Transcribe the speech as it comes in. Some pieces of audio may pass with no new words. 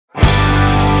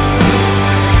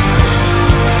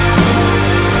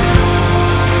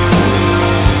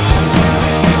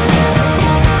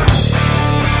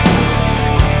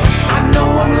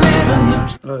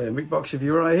Hello there, Mick Box of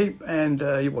your heap, and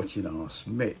you're watching Ask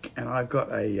Mick, and I've got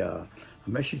a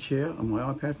message here on my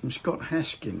iPad from Scott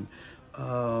Haskin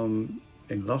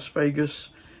in Las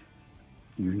Vegas,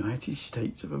 United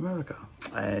States of America,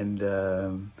 and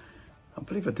I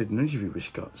believe I did an interview with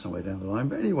Scott somewhere down the line,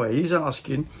 but anyway, he's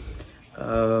asking,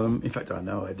 in fact I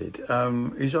know I did,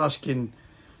 he's asking,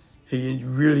 he's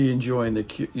really enjoying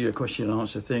the question and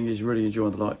answer thing, he's really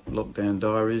enjoying the Lockdown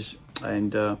Diaries,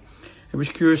 and he was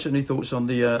curious any thoughts on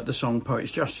the song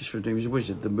Poet's Justice from Dream is a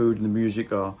Wizard. The mood and the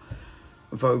music are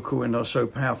vocal and are so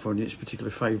powerful, and it's a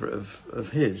particular favourite of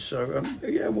his. So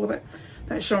yeah, well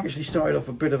that song actually started off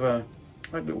a bit of a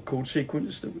little chord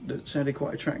sequence that sounded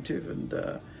quite attractive, and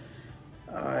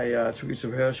I took it to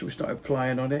rehearsal, started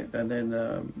playing on it, and then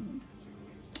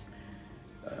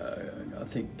I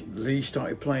think Lee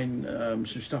started playing some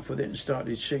stuff with it and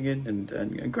started singing,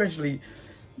 and gradually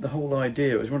the whole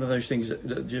idea, it was one of those things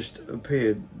that just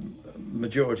appeared,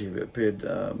 majority of it appeared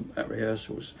at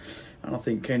rehearsals, and I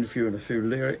think Ken threw in a few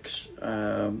lyrics,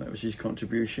 that was his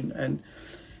contribution, and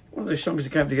one of those songs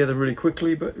that came together really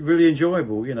quickly but really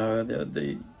enjoyable. You know,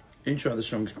 the intro of the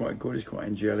song is quite good, it's quite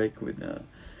angelic with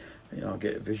you know, I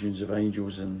get visions of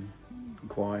angels and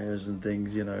choirs and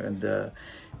things, you know, and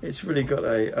it's really got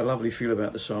a lovely feel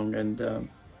about the song, and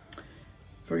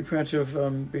very proud to have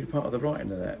been part of the writing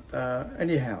of that.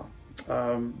 Anyhow,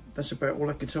 that's about all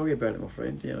I can tell you about it, my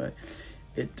friend. You know,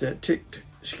 it ticked,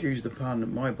 excuse the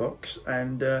pun, my box,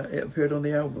 and it appeared on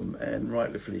the album, and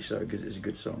rightfully so, because it's a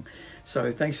good song. So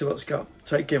thanks a lot, Scott.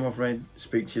 Take care, my friend.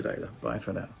 Speak to you later. Bye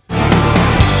for now.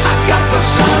 I got the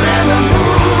sun and the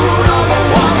moon on the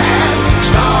one hand,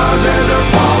 stars as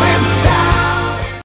a